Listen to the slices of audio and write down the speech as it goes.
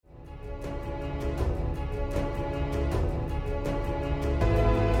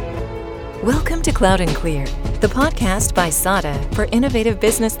Welcome to Cloud and Clear, the podcast by SADA for innovative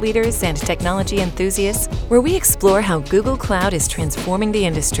business leaders and technology enthusiasts, where we explore how Google Cloud is transforming the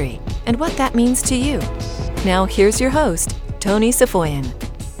industry and what that means to you. Now, here's your host, Tony Safoyan.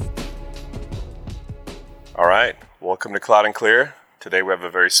 All right, welcome to Cloud and Clear. Today we have a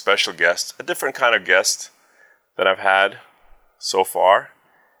very special guest, a different kind of guest than I've had so far.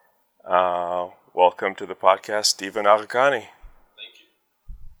 Welcome to the podcast, Stephen Arikani.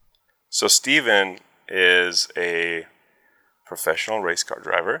 So Stephen is a professional race car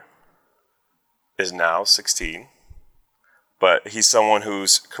driver, is now 16, but he's someone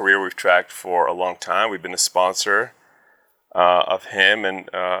whose career we've tracked for a long time. We've been a sponsor of him and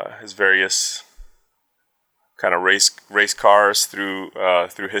his various kind of race cars through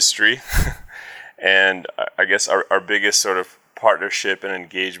history. And I guess our biggest sort of partnership and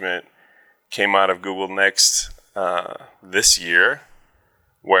engagement came out of Google Next this year,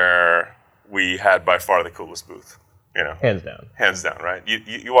 where we had by far the coolest booth, you know. Hands down, right?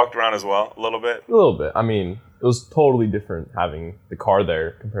 You walked around as well, a little bit? A little bit. I mean, it was totally different having the car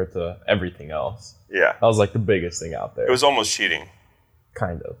there compared to everything else. Yeah. That was like the biggest thing out there. It was almost cheating.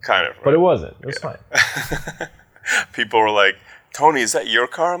 Kind of. Right? But it wasn't. It was fine. People were like, Tony, is that your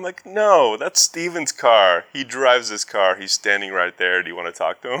car? I'm like, no, that's Steven's car. He drives this car. He's standing right there. Do you want to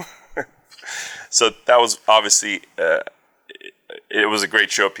talk to him? So that was obviously... it was a great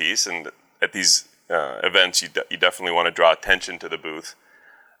showpiece, and at these events, you definitely want to draw attention to the booth.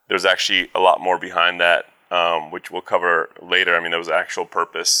 There's actually a lot more behind that, which we'll cover later. I mean, there was actual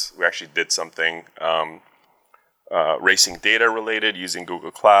purpose. We actually did something racing data related using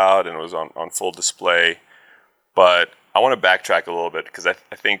Google Cloud, and it was on full display. But I want to backtrack a little bit because I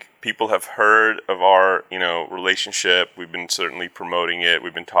think people have heard of our relationship. We've been certainly promoting it.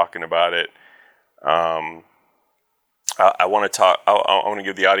 We've been talking about it. I want to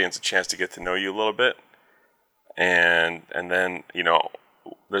give the audience a chance to get to know you a little bit, and then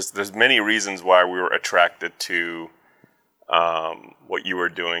there's many reasons why we were attracted to what you were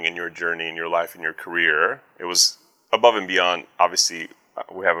doing in your journey, in your life, in your career. It was above and beyond. Obviously,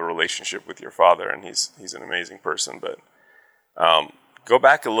 we have a relationship with your father, and he's an amazing person. But go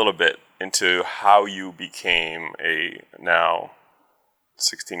back a little bit into how you became a now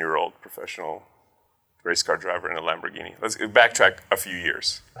 16-year-old professional race car driver in a Lamborghini. Let's backtrack a few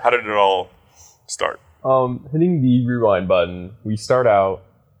years. How did it all start? Hitting the rewind button, we start out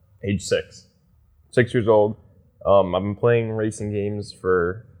age 6 years old. I've been playing racing games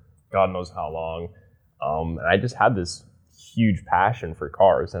for God knows how long. And I just had this huge passion for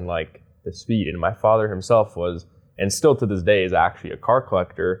cars and like the speed. And my father himself was, and still to this day is actually a car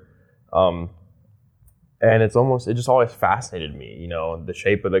collector. And it just always fascinated me, the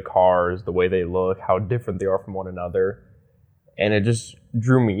shape of the cars, the way they look, how different they are from one another. And it just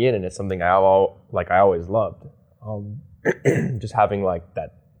drew me in, and it's something I always loved. Just having like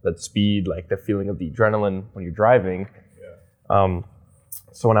that speed, like the feeling of the adrenaline when you're driving. Yeah.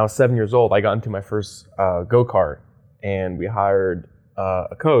 So when I was 7 years old, I got into my first go-kart, and we hired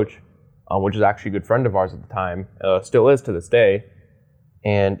a coach, which is actually a good friend of ours at the time, still is to this day.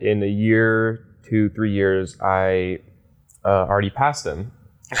 And in a year, 2-3 years, I already passed him.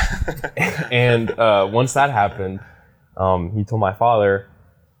 And once that happened, he told my father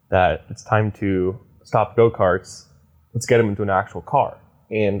that it's time to stop go-karts. Let's get him into an actual car.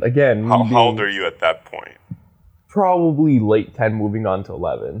 And again, how old are you at that point? Probably late 10, moving on to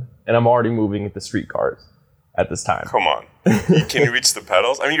 11. And I'm already moving into street cars at this time. Come on. Can you reach the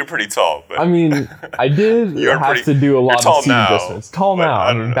pedals? I mean, you're pretty tall. But I mean, I did have to do a lot of seat distance. Tall now.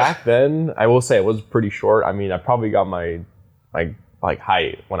 I mean, back then, I will say it was pretty short. I mean, I probably got my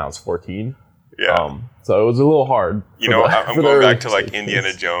height when I was 14. Yeah. So it was a little hard. I'm going back to like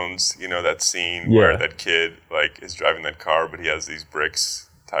Indiana Jones, that scene where that kid like is driving that car, but he has these bricks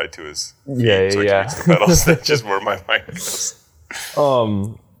tied to his feet so he can reach the pedals. That's just where my mind goes.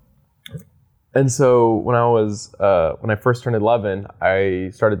 And so when I first turned 11, I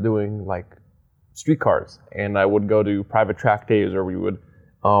started doing like street cars, and I would go to private track days, or we would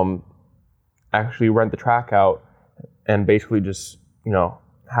actually rent the track out and basically just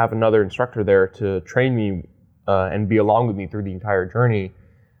have another instructor there to train me and be along with me through the entire journey,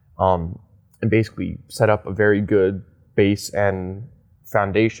 and basically set up a very good base and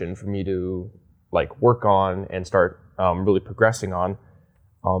foundation for me to like work on and start really progressing on.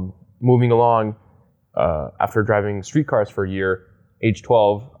 Moving along, after driving street cars for a year, age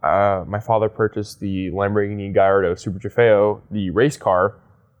 12, my father purchased the Lamborghini Gallardo Supertrofeo, the race car.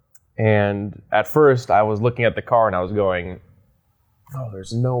 And at first, I was looking at the car and I was going, oh,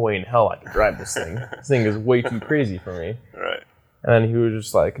 there's no way in hell I can drive this thing. This thing is way too crazy for me. Right. And then he was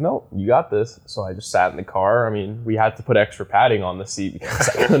just like, no, you got this. So I just sat in the car. I mean, we had to put extra padding on the seat because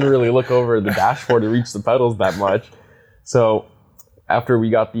I couldn't really look over the dashboard to reach the pedals that much. So after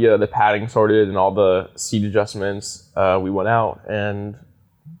we got the padding sorted and all the seat adjustments, we went out and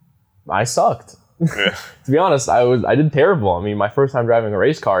I sucked. Yeah. To be honest, I did terrible. I mean, my first time driving a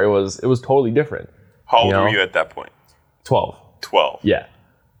race car, it was totally different. How old were you at that point? 12. 12? Yeah.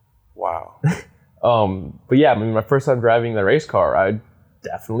 Wow. But yeah, I mean, my first time driving the race car, I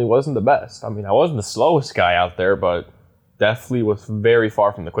definitely wasn't the best. I mean, I wasn't the slowest guy out there, but definitely was very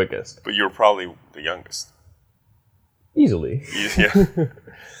far from the quickest. But you were probably the youngest. Easily. Yeah.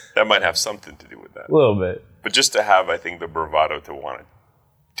 That might have something to do with that. A little bit. But just to have, I think, the bravado to want to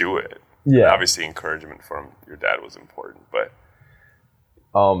do it. Yeah. And obviously, encouragement from your dad was important, but.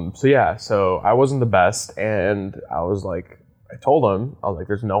 So I wasn't the best, and I was like, I told him, I was like,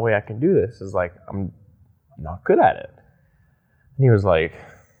 there's no way I can do this. It's like, I'm not good at it. And he was like,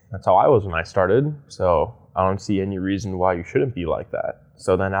 that's how I was when I started, so I don't see any reason why you shouldn't be like that.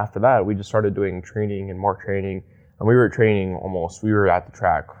 So then after that, we just started doing training and more training, and we were at the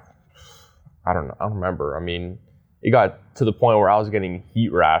track, I don't remember. I mean, it got to the point where I was getting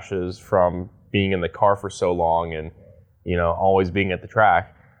heat rashes from being in the car for so long and, you know, always being at the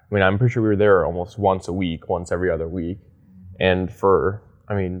track. I mean, I'm pretty sure we were there almost once every other week. And for,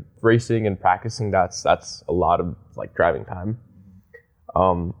 I mean, racing and practicing, that's a lot of like driving time.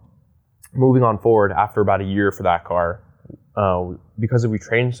 Moving on forward, after about a year for that car, because we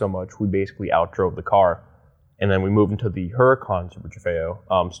trained so much, we basically outdrove the car. And then we moved into the Huracan Super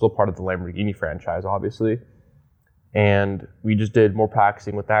Trofeo, still part of the Lamborghini franchise, obviously. And we just did more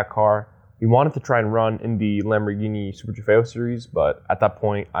practicing with that car. We wanted to try and run in the Lamborghini Super Trofeo series, but at that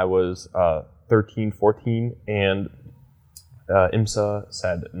point I was 13, 14, and IMSA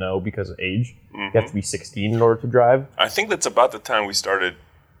said no because of age. Mm-hmm. You have to be 16 in order to drive. I think that's about the time we started,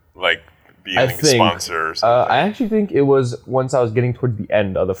 like, being a sponsor or something. I actually think it was once I was getting towards the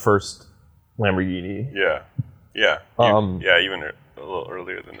end of the first Lamborghini. Yeah. Even a little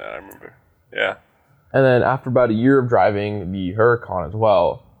earlier than that, I remember. Yeah. And then after about a year of driving the Huracan as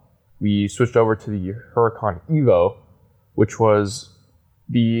well, we switched over to the Huracan Evo, which was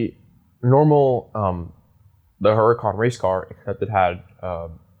the normal, the Huracan race car, except it had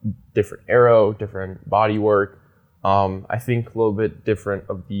different aero, different bodywork. I think a little bit different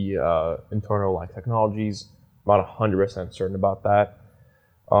of the internal like technologies. I'm not 100% certain about that.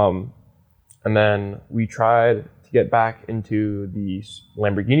 And then we tried to get back into the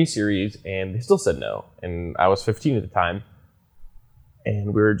Lamborghini series, and they still said no. And I was 15 at the time.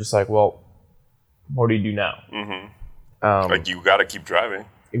 And we were just like, well, what do you do now? Mm-hmm. Like, you got to keep driving.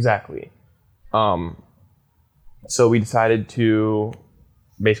 Exactly. So we decided to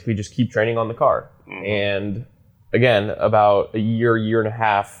basically just keep training on the car. Mm-hmm. And again, about a year and a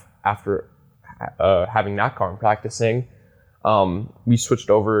half after having that car and practicing, we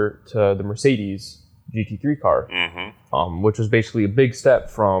switched over to the Mercedes GT3 car, mm-hmm. Which was basically a big step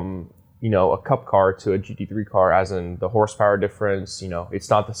from, you know, a cup car to a GT3 car, as in the horsepower difference. You know, it's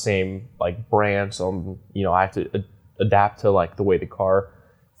not the same like brand, so you know, I have to adapt to like the way the car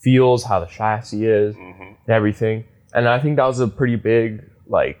feels, how the chassis is, mm-hmm. and everything. And I think that was a pretty big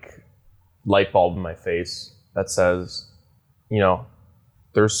like light bulb in my face that says, you know,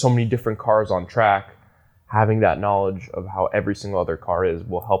 there's so many different cars on track. Having that knowledge of how every single other car is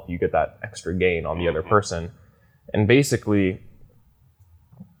will help you get that extra gain on the mm-hmm. other person. And basically,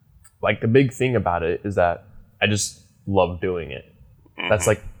 like, the big thing about it is that I just love doing it. Mm-hmm.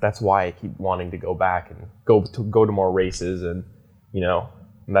 That's why I keep wanting to go back and go to more races, and you know,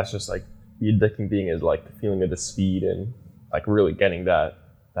 and that's just like the addicting thing is like the feeling of the speed and like really getting that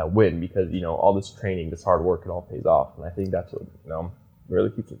win, because you know, all this training, this hard work, it all pays off. And I think that's what, you know, really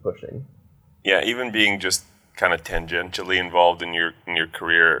keeps me pushing. Yeah, even being just kind of tangentially involved in your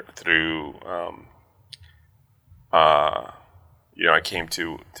career through, you know, I came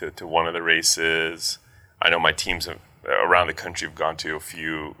to one of the races. I know my teams around the country have gone to a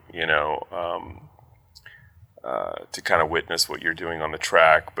few, you know, to kind of witness what you're doing on the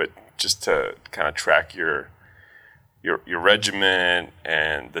track, but just to kind of track your regiment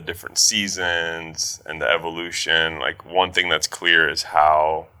and the different seasons and the evolution. Like, one thing that's clear is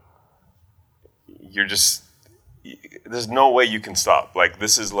how there's no way you can stop. Like,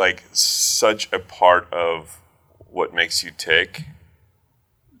 this is like such a part of what makes you tick.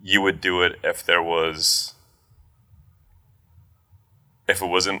 You would do it if it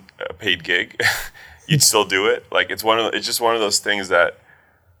wasn't a paid gig. You'd still do it. Like, it's just one of those things that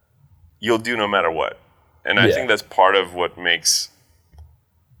you'll do no matter what. And I think that's part of what makes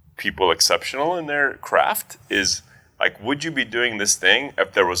people exceptional in their craft, is like, would you be doing this thing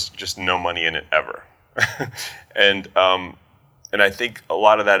if there was just no money in it ever? And I think a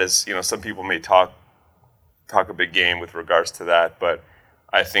lot of that is, some people may talk a big game with regards to that, but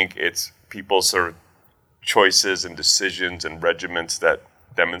I think it's people's sort of choices and decisions and regiments that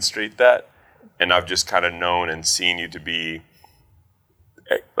demonstrate that. And I've just kind of known and seen you to be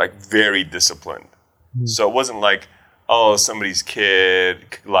like very disciplined. Mm-hmm. So it wasn't like, oh, somebody's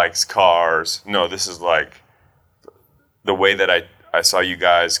kid likes cars. No, this is like the way that I saw you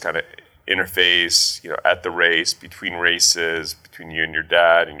guys kind of interface, at the race, between races, between you and your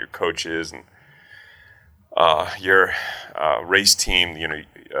dad and your coaches and your race team,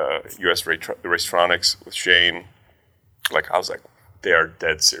 US Racetronics with Shane. Like, I was like, they are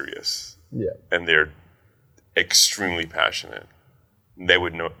dead serious. Yeah. And they're extremely passionate. They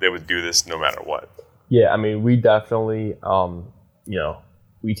would do this no matter what. Yeah, I mean, we definitely,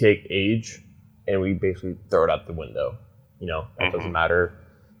 we take age and we basically throw it out the window. That doesn't matter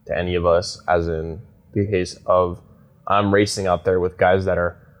to any of us, as in the case of I'm racing out there with guys that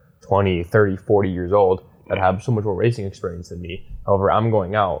are 20, 30, 40 years old that have so much more racing experience than me. However, I'm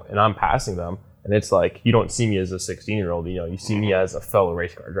going out and I'm passing them, and it's like, you don't see me as a 16-year-old, you see me as a fellow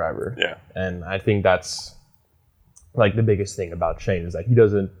race car driver. Yeah. And I think that's like the biggest thing about Shane is that he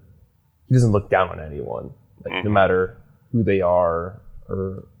doesn't look down on anyone, like no matter who they are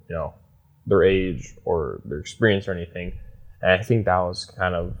or, their age or their experience or anything. And I think that was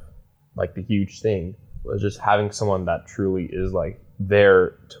kind of like the huge thing, was just having someone that truly is like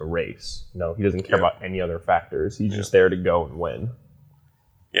there to race. He doesn't care about any other factors. He's just there to go and win.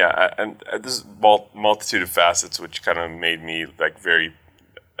 Yeah, and this multitude of facets, which kind of made me like very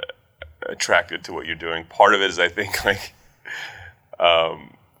attracted to what you're doing. Part of it is, I think, like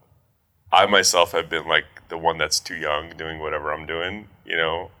I myself have been like the one that's too young doing whatever I'm doing.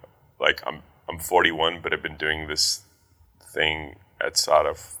 Like I'm 41, but I've been doing this thing at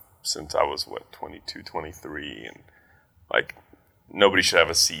SADA since I was 22, 23, and like nobody should have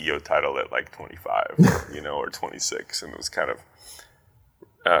a CEO title at like 25, or 26, and it was kind of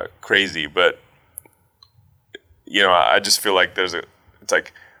crazy. But I just feel like it's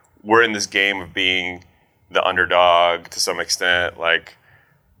like we're in this game of being the underdog to some extent. Like,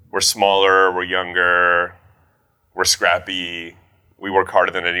 we're smaller, we're younger, we're scrappy, we work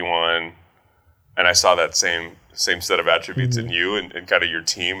harder than anyone, and I saw that same set of attributes in you and kind of your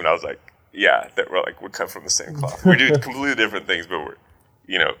team, and I was like, yeah, we're cut from the same cloth. We do completely different things, but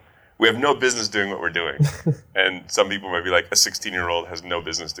we have no business doing what we're doing. And some people might be like, a 16-year-old has no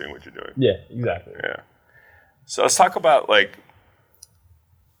business doing what you're doing. Yeah, exactly. Yeah. So let's talk about, like,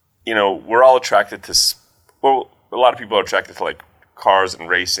 we're all attracted to, a lot of people are attracted to like cars and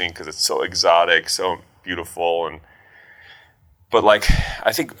racing because it's so exotic, so beautiful, but like,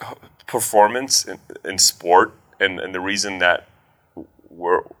 I think performance in sport and the reason that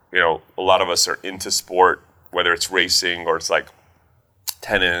we're, a lot of us are into sport, whether it's racing or it's like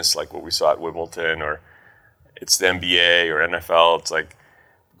tennis, like what we saw at Wimbledon, or it's the NBA or NFL, it's like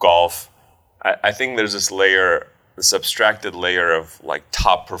golf. I think there's this abstracted layer of like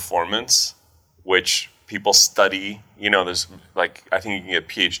top performance, which people study. There's like, I think you can get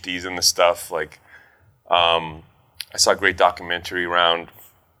PhDs in this stuff. Like, I saw a great documentary around,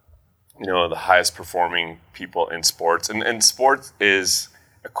 the highest performing people in sports. And sports is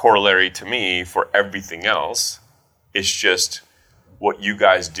a corollary to me for everything else. It's just what you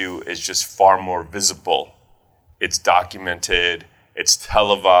guys do is just far more visible. It's documented, it's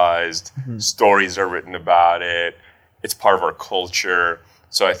televised, stories are written about it, it's part of our culture.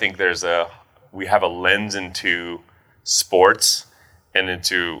 So I think we have a lens into sports and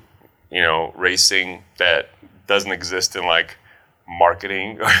into, racing that doesn't exist in like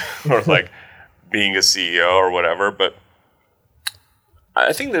marketing or like being a CEO or whatever. But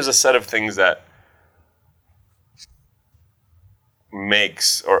I think there's a set of things that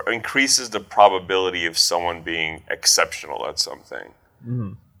makes or increases the probability of someone being exceptional at something.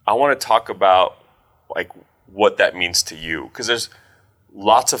 Mm-hmm. I want to talk about like what that means to you, because there's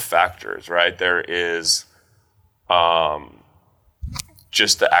lots of factors, right? There is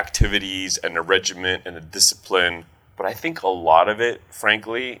just the activities and the regiment and the discipline, but I think a lot of it,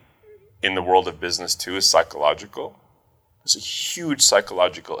 frankly, in the world of business too, is psychological. There's a huge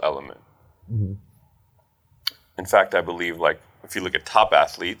psychological element. Mm-hmm. In fact, I believe, like, if you look at top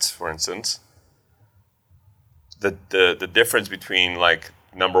athletes, for instance, the difference between like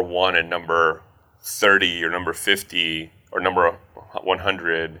number 1 and number 30 or number 50 or number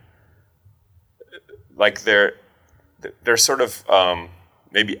 100, like they're sort of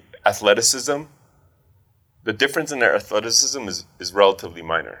maybe athleticism. The difference in their athleticism is relatively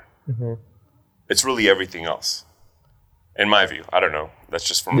minor. Mm-hmm. It's really everything else. In my view, I don't know. That's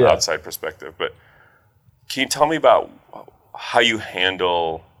just from an outside perspective. But can you tell me about how you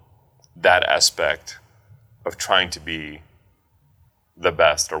handle that aspect of trying to be the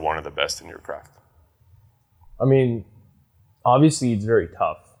best or one of the best in your craft? I mean, obviously it's very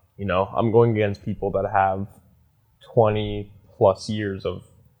tough. You know, I'm going against people that have 20 plus years of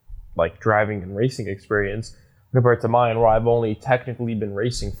like driving and racing experience compared to mine, where I've only technically been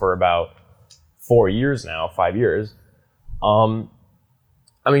racing for about 4 years now, 5 years. I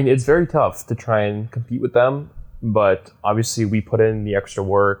mean, it's very tough to try and compete with them, but obviously we put in the extra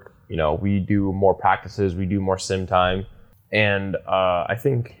work. You know, we do more practices, we do more sim time. And I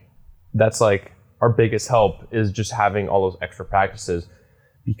think that's like our biggest help is just having all those extra practices,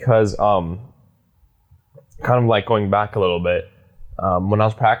 because kind of like going back a little bit, when I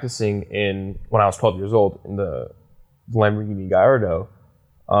was practicing when I was 12 years old in the Lamborghini Gallardo,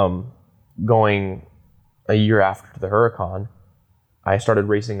 going a year after the Huracan, I started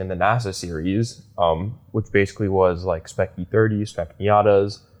racing in the NASA series, which basically was like Spec E30, Spec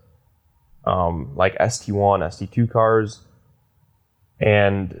Miatas, like ST1, ST2 cars.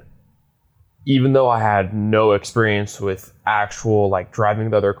 And even though I had no experience with actual like driving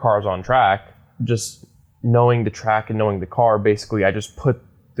the other cars on track, just knowing the track and knowing the car, basically I just put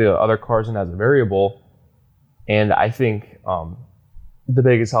the other cars in as a variable. And I think the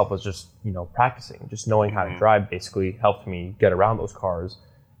biggest help was just, you know, practicing, just knowing how to drive basically helped me get around those cars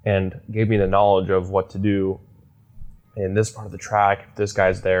and gave me the knowledge of what to do in this part of the track. If this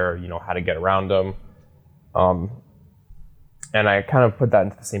guy's there, you know, how to get around them. And I kind of put that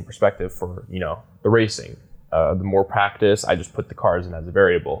into the same perspective for, you know, the racing. The more practice, I just put the cars in as a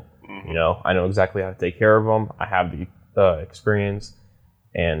variable. You know, I know exactly how to take care of them. I have the experience,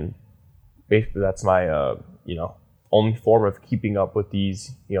 and basically that's my, you know, only form of keeping up with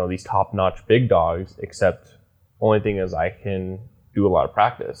these, you know, these top-notch big dogs, except only thing is I can do a lot of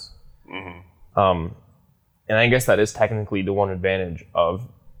practice. And I guess that is technically the one advantage of,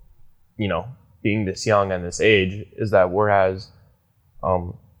 you know, being this young and this age, is that whereas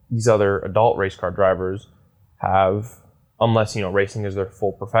these other adult race car drivers have, unless, you know, racing is their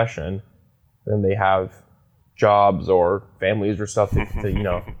full profession, then they have jobs or families or stuff to you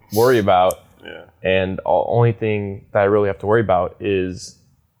know, worry about. Yeah. And the only thing that I really have to worry about is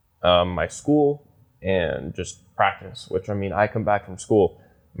my school and just practice, which, I mean, I come back from school.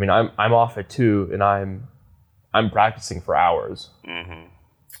 I mean, I'm off at 2 and I'm practicing for hours,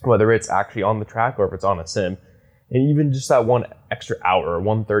 whether it's actually on the track or if it's on a sim. And even just that one extra hour,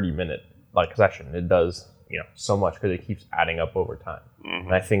 130-minute like session, it does, you know, so much, because it keeps adding up over time.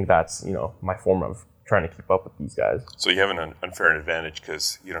 And I think that's, you know, my form of trying to keep up with these guys. So you have an unfair advantage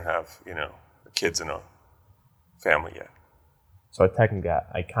because you don't have, you know, kids in a family yet. So technically,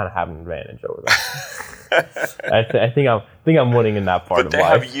 I kind of have an advantage over that. I think I'm winning in that part of life. But they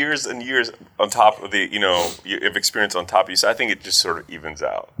have years and years on top of the, you know, you have experience on top of you. So I think it just sort of evens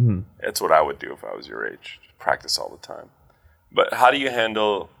out. That's what I would do if I was your age. Just practice all the time. But how do you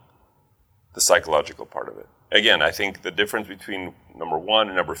handle the psychological part of it? Again, I think the difference between number 1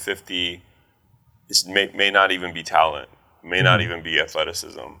 and number 50 is may not even be talent, may not even be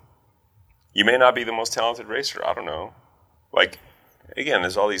athleticism. You may not be the most talented racer. I don't know. Like, again,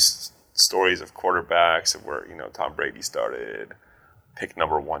 there's all these stories of quarterbacks of where, you know, Tom Brady started, pick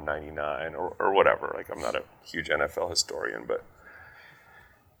number 199 or whatever. Like, I'm not a huge NFL historian, but,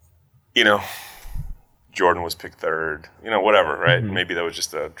 you know, Jordan was picked 3rd, you know, whatever, right? Maybe that was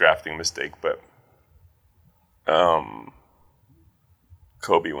just a drafting mistake, but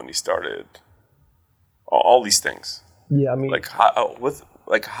Kobe when he started, all these things. Yeah, I mean, like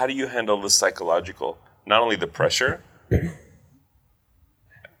how do you handle the psychological, not only the pressure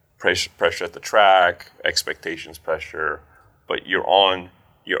at the track, expectations pressure, but you're on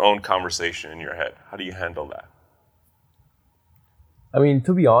your own conversation in your head. How do you handle that? I mean,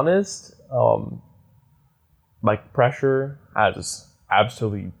 to be honest, like pressure has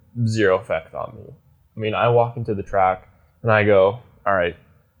absolutely zero effect on me. I mean, I walk into the track and I go, all right,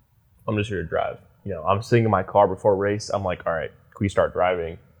 I'm just here to drive. You know, I'm sitting in my car before a race. I'm like, all right, can we start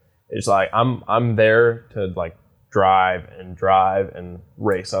driving? It's like I'm there to like drive and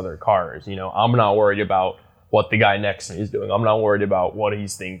race other cars. You know, I'm not worried about what the guy next to me is doing. I'm not worried about what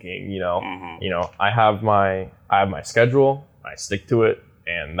he's thinking. You know, I have my schedule. I stick to it,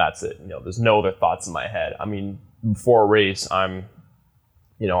 and that's it. You know, there's no other thoughts in my head. I mean, before a race, I'm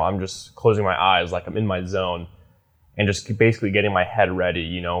just closing my eyes, like I'm in my zone, and just basically getting my head ready.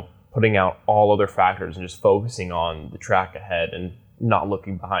 You know, putting out all other factors and just focusing on the track ahead and not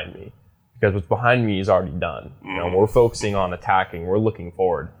looking behind me, because what's behind me is already done. You know, we're focusing on attacking. We're looking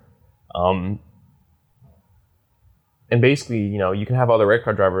forward. And basically, you know, you can have other race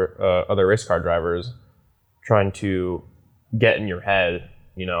car drivers trying to get in your head.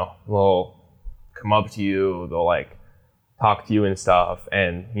 You know, they'll come up to you, they'll like talk to you and stuff,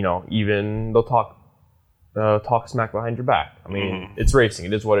 and you know, even they'll talk smack behind your back. I mean, it's racing;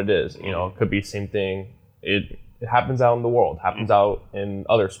 it is what it is. You know, it could be the same thing. It happens out in the world, happens out in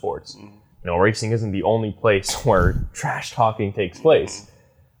other sports. You know, racing isn't the only place where trash talking takes place.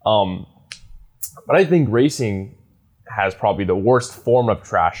 But I think racing has probably the worst form of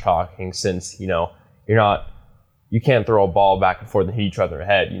trash talking, since, you know, you can't throw a ball back and forth and hit each other in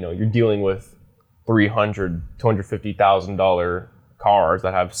the head. You know, you're dealing with $250,000 cars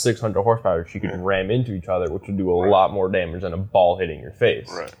that have 600 horsepower that you can ram into each other, which would do a lot more damage than a ball hitting your face.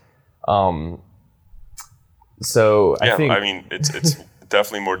 Right. So I think, I mean, it's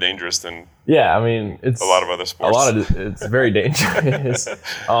definitely more dangerous than I mean, it's a lot of other sports. It's very dangerous.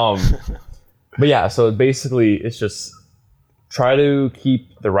 But yeah, so basically it's just try to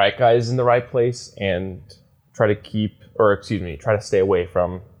keep the right guys in the right place and try to stay away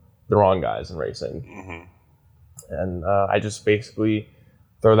from the wrong guys in racing. And I just basically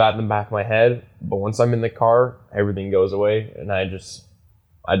throw that in the back of my head. But once I'm in the car, everything goes away, and I just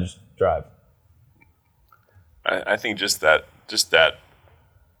drive. I think just that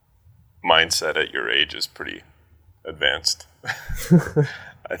mindset at your age is pretty advanced.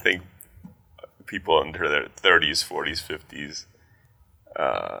 I think people into their 30s, 40s,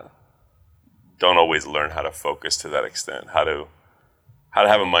 50s don't always learn how to focus to that extent. How to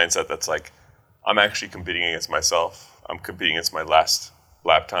have a mindset that's like, I'm actually competing against myself. I'm competing against my last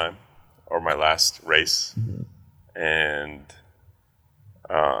lap time or my last race. And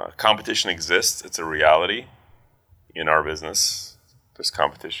competition exists. It's a reality in our business. There's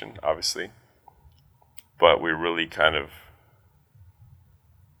competition, obviously. But we really kind of,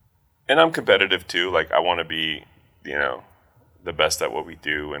 and I'm competitive too. Like, I want to be, you know, the best at what we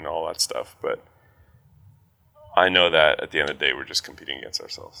do and all that stuff. But I know that at the end of the day, we're just competing against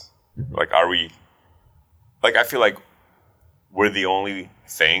ourselves. Like, are we, like, I feel like we're the only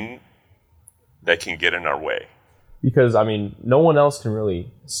thing that can get in our way. Because, I mean, no one else can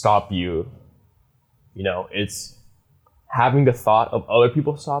really stop you. You know, it's having the thought of other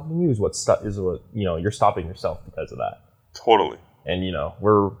people stopping you is what, you know, you're stopping yourself because of that. Totally. And, you know,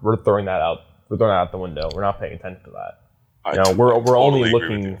 we're throwing that out. We're throwing that out the window. We're not paying attention to that. You know, we're totally only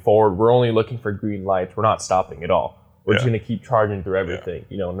looking forward. We're only looking for green lights. We're not stopping at all. We're just going to keep charging through everything.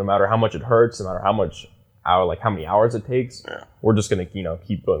 You know, no matter how much it hurts, no matter how many hours it takes, we're just going to, you know,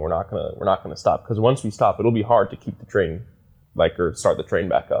 keep going. We're not going to stop, because once we stop, it'll be hard to keep the train, or start the train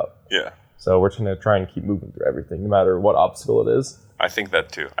back up. Yeah. So we're just going to try and keep moving through everything, no matter what obstacle it is. I think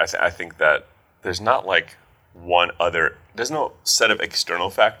that too. I think that there's not like there's no set of external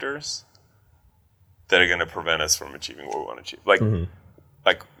factors that are going to prevent us from achieving what we want to achieve.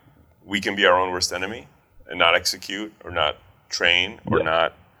 Like we can be our own worst enemy and not execute or not train or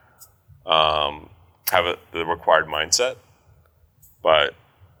not have the required mindset. But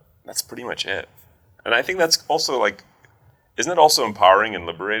that's pretty much it. And I think that's also like, isn't it also empowering and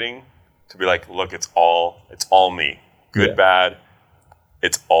liberating to be like, look, it's all me. Good, bad,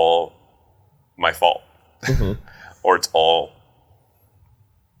 it's all my fault. Or it's all,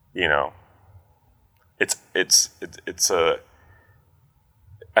 you know, I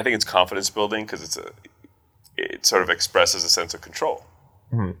think it's confidence building, because it sort of expresses a sense of control.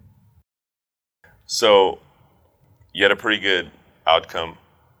 So you had a pretty good outcome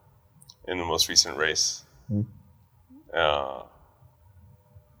in the most recent race.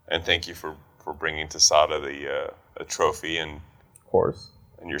 And thank you for bringing to SADA a trophy and, of course,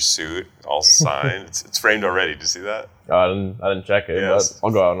 and your suit all signed. It's framed already. Did you see that? I didn't check it, but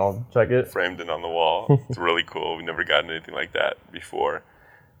I'll go out and I'll check it. Framed it on the wall. It's really cool. We've never gotten anything like that before.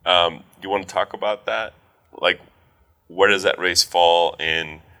 You want to talk about that? Like, where does that race fall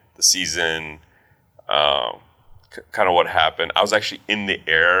in the season? Kind of what happened. I was actually in the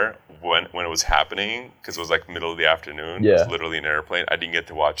air when it was happening, because it was like middle of the afternoon. It was literally an airplane. I didn't get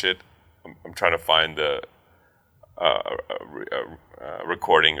to watch it. I'm trying to find the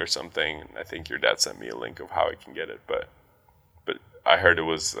recording or something. I think your dad sent me a link of how I can get it, but I heard it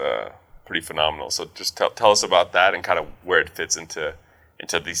was pretty phenomenal. So just tell us about that and kind of where it fits into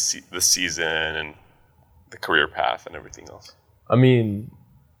the season and the career path and everything else. I mean,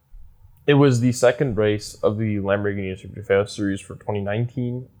 it was the second race of the Lamborghini Super Trofeo Series for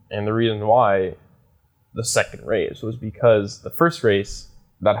 2019, and the reason why the second race was because the first race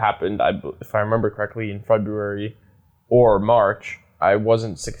that happened, if I remember correctly, in February or March, I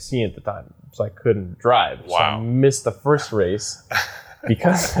wasn't 16 at the time, so I couldn't drive. Wow. So I missed the first race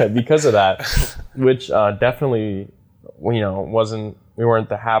because of that, which definitely we weren't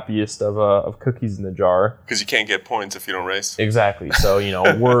the happiest of cookies in the jar. Because you can't get points if you don't race. Exactly. So,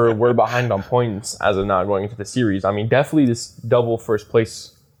 we're behind on points as of not going into the series. I mean, definitely this double first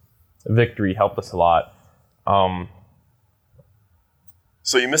place victory helped us a lot.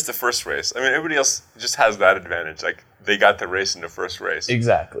 So you missed the first race. I mean, everybody else just has that advantage. Like, they got the race in the first race.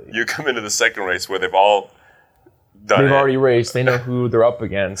 Exactly. You come into the second race where they've all done They've already raced. They know who they're up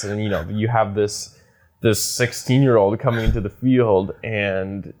against. And, you have this 16-year-old coming into the field,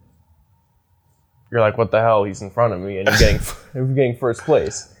 and you're like, what the hell? He's in front of me, and you're getting first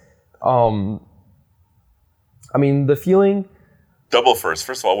place. I mean, the feeling... Double first.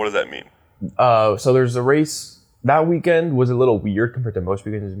 First of all, what does that mean? So there's a race... That weekend was a little weird compared to most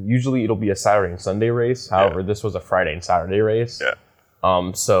weekends. Usually it'll be a Saturday and Sunday race. However, this was a Friday and Saturday race.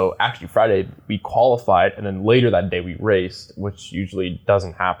 Yeah. So actually Friday we qualified, and then later that day we raced, which usually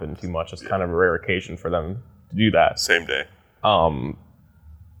doesn't happen too much. It's kind of a rare occasion for them to do that. Same day.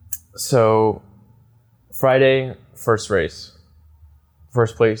 So Friday, first race.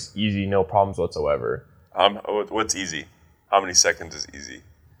 First place, easy, no problems whatsoever. What's easy? How many seconds is easy?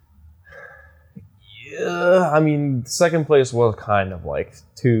 Yeah, I mean, second place was kind of like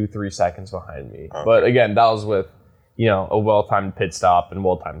 2-3 seconds behind me. Okay. But again, that was with, a well-timed pit stop and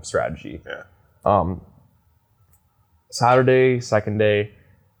well-timed strategy. Yeah. Saturday, second day,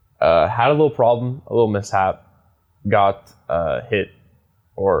 had a little problem, a little mishap, got hit,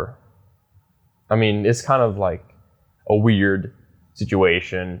 it's kind of like a weird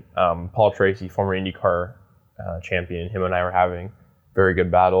situation. Paul Tracy, former IndyCar champion, him and I were having a very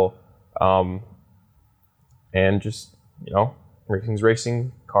good battle. And just, racing's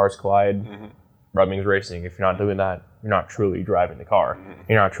racing, cars collide, rubbing's racing. If you're not doing that, you're not truly driving the car.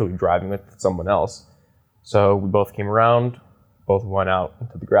 You're not truly driving with someone else. So we both came around, both went out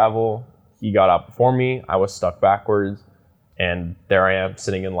into the gravel. He got out before me. I was stuck backwards. And there I am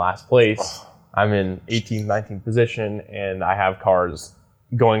sitting in last place. I'm in 18th, 19th position, and I have cars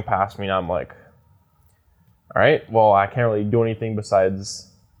going past me. And I'm like, all right, well, I can't really do anything besides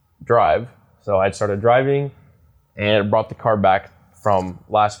drive. So I started driving, and brought the car back from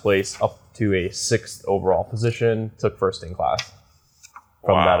last place up to a 6th overall position. Took first in class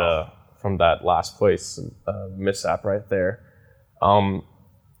from that last place mishap right there.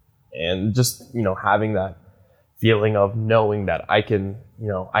 And just having that feeling of knowing that I can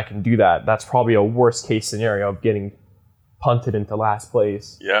do that. That's probably a worst case scenario of getting punted into last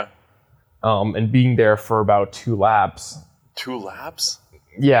place. Yeah. And being there for about 2 laps. 2 laps?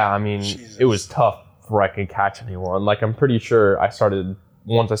 Yeah, I mean, Jesus. It was tough before I could catch anyone. Like, I'm pretty sure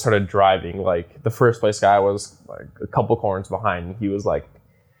once I started driving, like, the first place guy was like a couple corners behind. He was like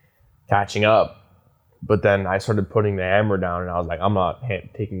catching up. But then I started putting the hammer down, and I was like, I'm not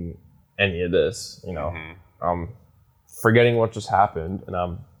taking any of this, I'm forgetting what just happened, and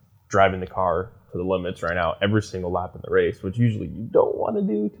I'm driving the car to the limits right now every single lap in the race, which usually you don't want to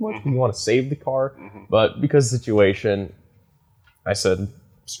do too much because you want to save the car. But because of the situation, I said,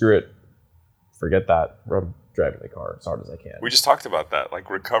 screw it, forget that. I'm driving the car as hard as I can. We just talked about that, like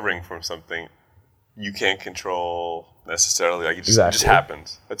recovering from something you can't control necessarily. Like it just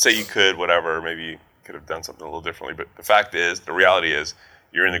happens. Let's say you could, whatever, maybe you could have done something a little differently. But the reality is,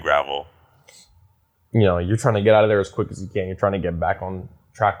 you're in the gravel. You're trying to get out of there as quick as you can. You're trying to get back on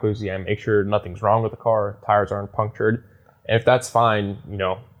track quick as you can. Make sure nothing's wrong with the car, tires aren't punctured. And if that's fine,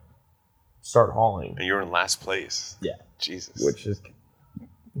 start hauling. And you're in last place. Yeah. Jesus. Which is...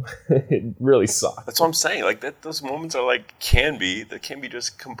 it really sucks. That's what I'm saying. Like, those moments are can be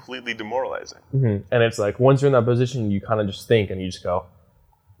just completely demoralizing. And it's like, once you're in that position, you kind of just think, and you just go,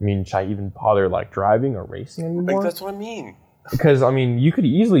 should I even bother, driving or racing anymore? Like, that's what I mean. Because, you could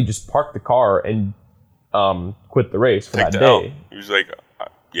easily just park the car and quit the race for that day. He was like,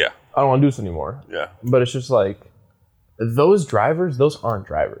 yeah. I don't want to do this anymore. Yeah. But it's just like, those drivers, those aren't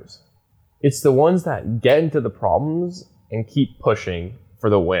drivers. It's the ones that get into the problems and keep pushing for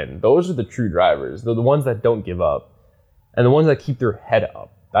the win. Those are the true drivers. They're the ones that don't give up. And the ones that keep their head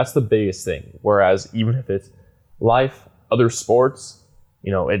up. That's the biggest thing. Whereas even if it's life, other sports,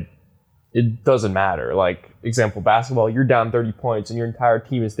 it doesn't matter. Like, example, basketball, you're down 30 points and your entire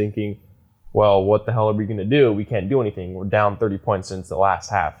team is thinking, well, what the hell are we going to do? We can't do anything. We're down 30 points since the last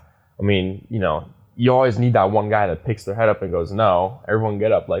half. You always need that one guy that picks their head up and goes, no, everyone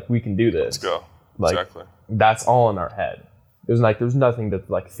get up. Like, we can do this. Let's go. Exactly. That's all in our head. There's nothing to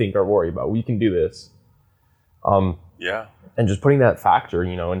think or worry about. We can do this. Yeah. And just putting that factor,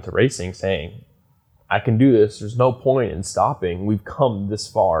 into racing, saying, I can do this. There's no point in stopping. We've come this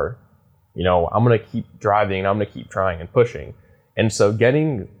far. I'm going to keep driving and I'm going to keep trying and pushing. And so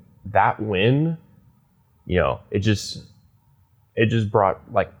getting that win, it just it just brought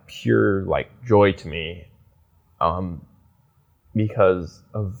like pure like joy to me, because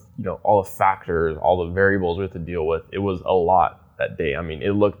of, you know, all the factors, all the variables we have to deal with. It was a lot that day. I mean,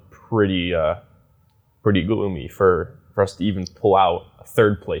 it looked pretty gloomy for us to even pull out a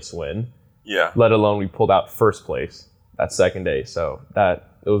third place win. Yeah. Let alone we pulled out first place that second day. So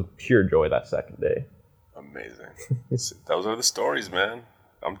it was pure joy that second day. Amazing. Those are the stories, man.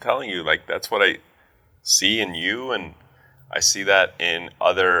 I'm telling you, like, that's what I see in you, and I see that in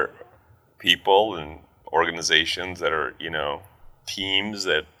other people and organizations that are, you know, teams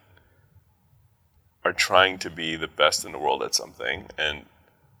that are trying to be the best in the world at something. And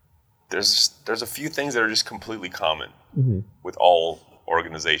there's a few things that are just completely common with all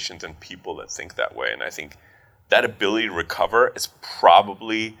organizations and people that think that way. And I think that ability to recover is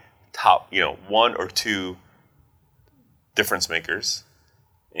probably top, you know, one or two difference makers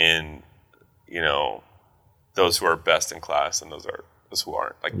in, you know, those who are best in class and those who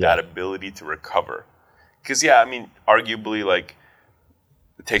aren't. Like that ability to recover. Because, yeah, I mean, arguably, like,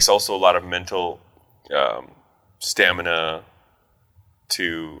 it takes also a lot of mental stamina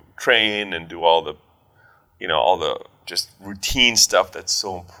to train and do all the, you know, all the just routine stuff that's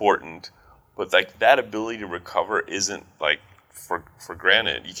so important. But, like, that ability to recover isn't, like, for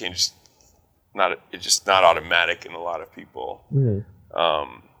granted. You can't just it's just not automatic in a lot of people.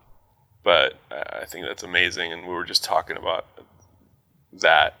 But I think that's amazing. And we were just talking about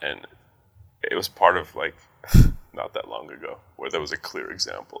that, and it was part of, like, not that long ago, where there was a clear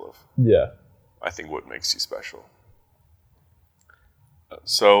example of, I think, what makes you special.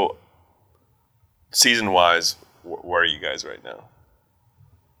 So, season-wise, where are you guys right now?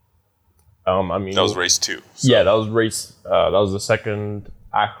 I mean, that was race 2. So. Yeah, that was that was the second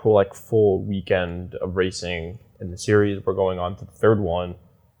actual, like, full weekend of racing in the series. We're going on to the third one.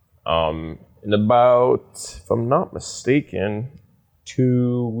 In about, if I'm not mistaken,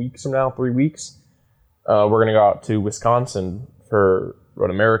 2 weeks from now, 3 weeks, we're going to go out to Wisconsin for Road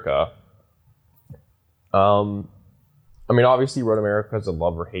America. I mean, obviously, Road America is a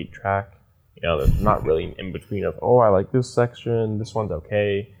love or hate track. You know, there's not really an in-between of, oh, I like this section, this one's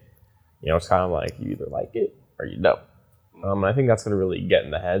okay. You know, it's kind of like you either like it or you don't. And I think that's going to really get in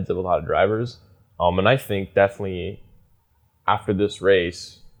the heads of a lot of drivers. And I think definitely after this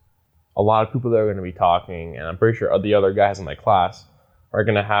race, a lot of people that are going to be talking, and I'm pretty sure the other guys in my class are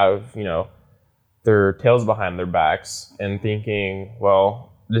going to have, you know, their tails behind their backs and thinking,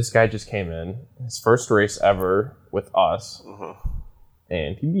 well, this guy just came in, his first race ever with us,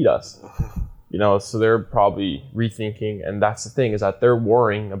 and he beat us. You know, so they're probably rethinking, and that's the thing, is that they're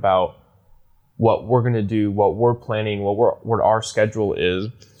worrying about what we're going to do, what we're planning, what our schedule is,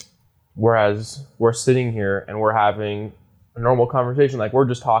 whereas we're sitting here and we're having a normal conversation, like we're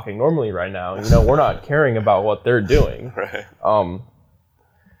just talking normally right now. You know, we're not caring about what they're doing. Right.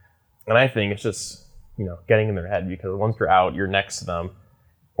 And I think it's just, you know, getting in their head, because once you're out, you're next to them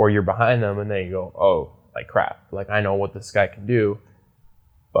or you're behind them, and then you go, oh, like, crap. Like, I know what this guy can do,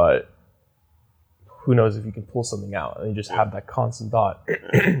 but who knows if you can pull something out. And you just have that constant thought.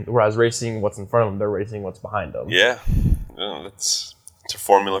 Whereas racing what's in front of them, they're racing what's behind them. Yeah. No, it's a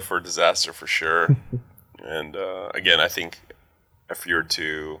formula for disaster for sure. And again, I think if you were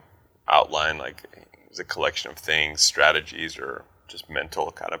to outline, like, the collection of things, strategies, or just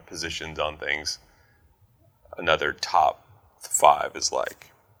mental kind of positions on things, another top 5 is,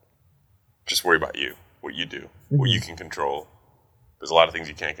 like, just worry about you, what you do, what you can control. There's a lot of things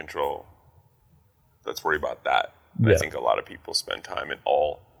you can't control. Let's worry about that. I think a lot of people spend time in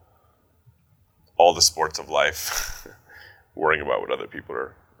all the sports of life worrying about what other people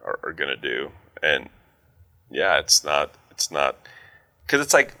are going to do. And yeah, it's not, because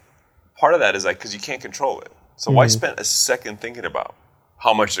it's like, part of that is like, because you can't control it. So why spend a second thinking about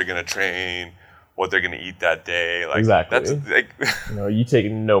how much they're going to train, what they're going to eat that day? Like, exactly. That's like, you know, you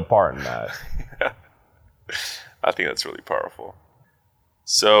take no part in that. Yeah. I think that's really powerful.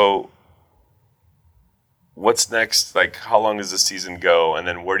 So what's next? Like, how long does the season go? And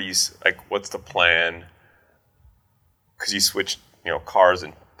then where do you, like, what's the plan? Because you switched, you know, cars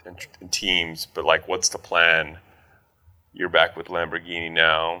and teams, but, like, what's the plan? You're back with Lamborghini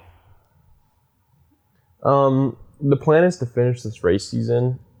now. The plan is to finish this race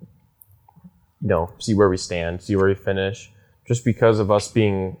season, you know, see where we stand, see where we finish. Just because of us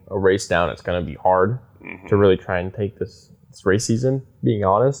being a race down, it's going to be hard to really try and take this race season, being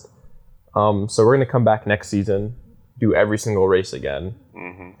honest. So we're going to come back next season, do every single race again,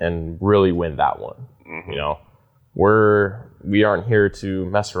 and really win that one. You know, we aren't here to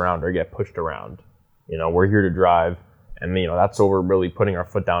mess around or get pushed around. You know, we're here to drive, and, you know, that's what we're really putting our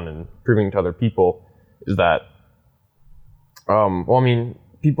foot down and proving to other people, is that Well, I mean,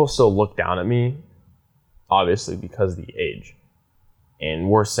 people still look down at me, obviously, because of the age. And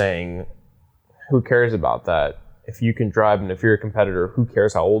we're saying, who cares about that? If you can drive and if you're a competitor, who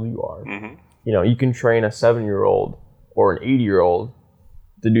cares how old you are? Mm-hmm. You know, you can train a 7-year-old or an 80-year-old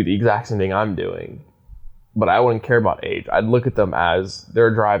to do the exact same thing I'm doing. But I wouldn't care about age. I'd look at them as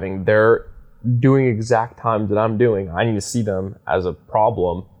they're driving, they're doing exact times that I'm doing. I need to see them as a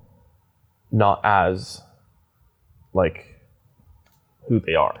problem, not as like who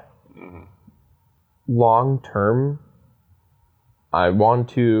they are. Mm-hmm. Long term, I want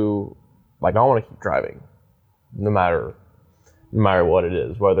to keep driving, no matter what it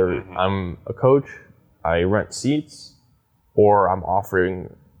is. Whether Mm-hmm. I'm a coach, I rent seats, or I'm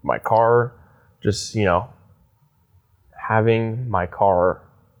offering my car. Just, you know, having my car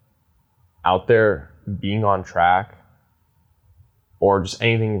out there, being on track, or just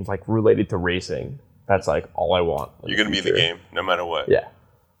anything like related to racing. That's like all I want. You're going to be in the game no matter what. Yeah.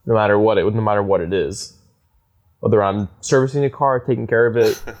 No matter what it is. Whether I'm servicing a car, taking care of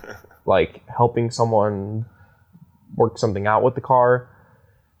it, like helping someone work something out with the car,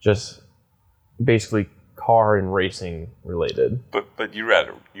 just basically car and racing related. But you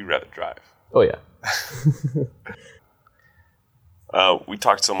rather drive. Oh yeah. We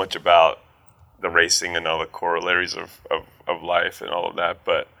talked so much about the racing and all the corollaries of life and all of that,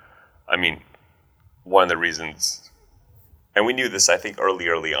 but I mean, one of the reasons, and we knew this, I think,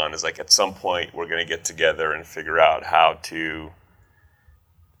 early on, is like at some point we're going to get together and figure out how to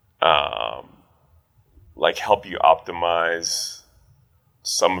like help you optimize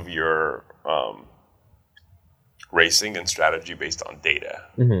some of your racing and strategy based on data.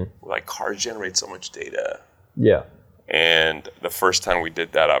 Mm-hmm. Like cars generate so much data. Yeah. And the first time we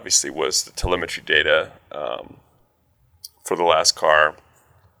did that, obviously, was the telemetry data for the last car.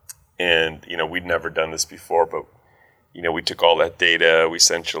 And, you know, we'd never done this before, but, you know, we took all that data, we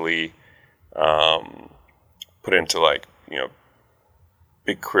essentially put into, like, you know,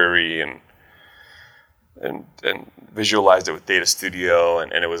 BigQuery and visualized it with Data Studio.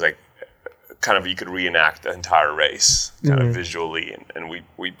 And it was like kind of, you could reenact the entire race kind of visually. And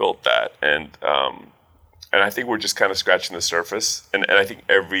we built that. And I think we're just kind of scratching the surface. And I think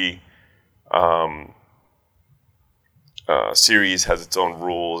every series has its own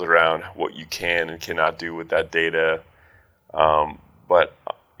rules around what you can and cannot do with that data. But,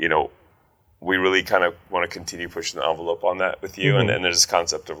 you know, we really kind of want to continue pushing the envelope on that with you. And there's this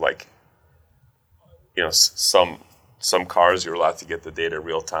concept of like, you know, some cars you're allowed to get the data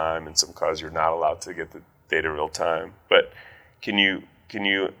real time and some cars you're not allowed to get the data real time. But can you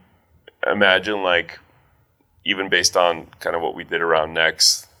imagine, like, even based on kind of what we did around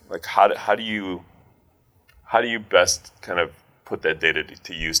Next, like how do you best kind of put that data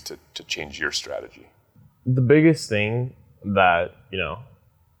to use to change your strategy? The biggest thing that, you know,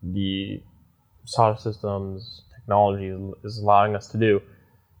 the SATA systems technology is allowing us to do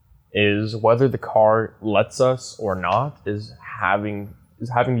is, whether the car lets us or not, is having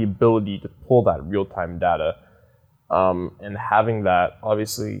the ability to pull that real-time data. And having that,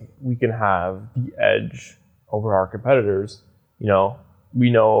 obviously, we can have the edge over our competitors. You know, we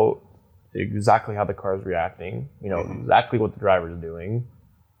know exactly how the car is reacting. You know exactly what the driver is doing,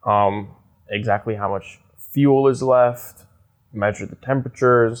 exactly how much fuel is left, measure the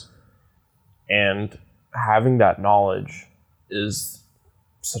temperatures, and having that knowledge is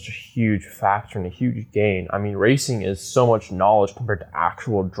such a huge factor and a huge gain. I mean, racing is so much knowledge compared to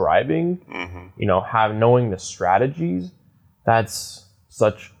actual driving. You know, knowing the strategies, that's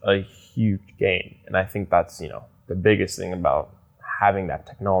such a huge gain. And I think that's, you know, the biggest thing about having that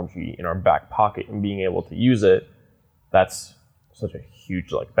technology in our back pocket and being able to use it. That's such a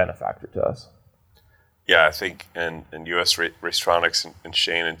huge, like, benefactor to us. Yeah, I think and US Racetronics and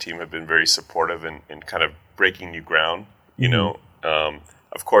Shane and team have been very supportive in kind of breaking new ground. You know,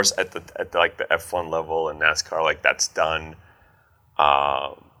 of course, at the F1 level and NASCAR, like, that's done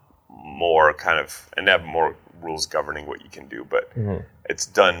more kind of, and they have more rules governing what you can do, but it's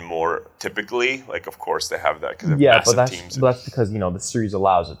done more typically. Like, of course, they have that because they have massive teams. But that's because, you know, the series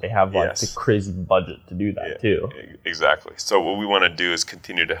allows it. They have like the crazy budget to do that too. Exactly. So what we want to do is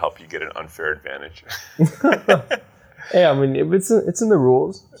continue to help you get an unfair advantage. Yeah, I mean, if it's in the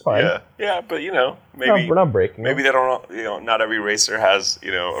rules, it's fine. Yeah, but, you know, maybe we're not breaking. Maybe they don't. You know, not every racer has,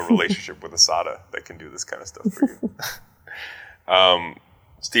 you know, a relationship with a SATA that can do this kind of stuff for you.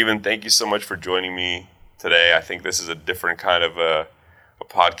 Steven, thank you so much for joining me today. I think this is a different kind of a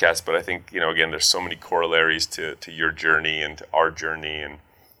podcast, but I think, you know, again, there's so many corollaries to your journey and to our journey, and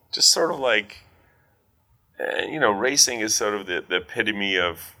just sort of like, you know, racing is sort of the epitome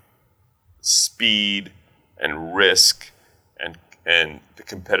of speed and risk and the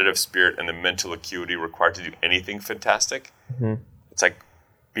competitive spirit and the mental acuity required to do anything fantastic. It's like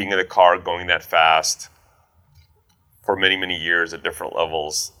being in a car going that fast for many, many years at different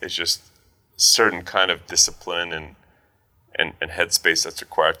levels. It's just certain kind of discipline and headspace that's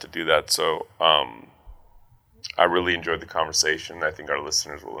required to do that. So I really enjoyed the conversation. I think our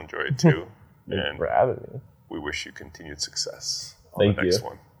listeners will enjoy it too. Thanks for having me. We wish you continued success on Thank the next you.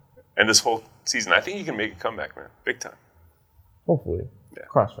 one. And this whole season, I think you can make a comeback, man. Big time. Hopefully. Yeah.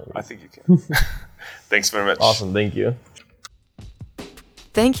 Cross fingers. I think you can. Thanks very much. Awesome. Thank you.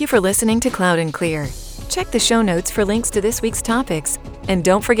 Thank you for listening to Cloud and Clear. Check the show notes for links to this week's topics. And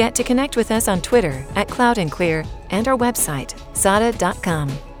don't forget to connect with us on Twitter @Cloud and Clear and our website,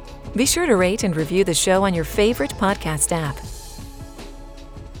 sada.com. Be sure to rate and review the show on your favorite podcast app.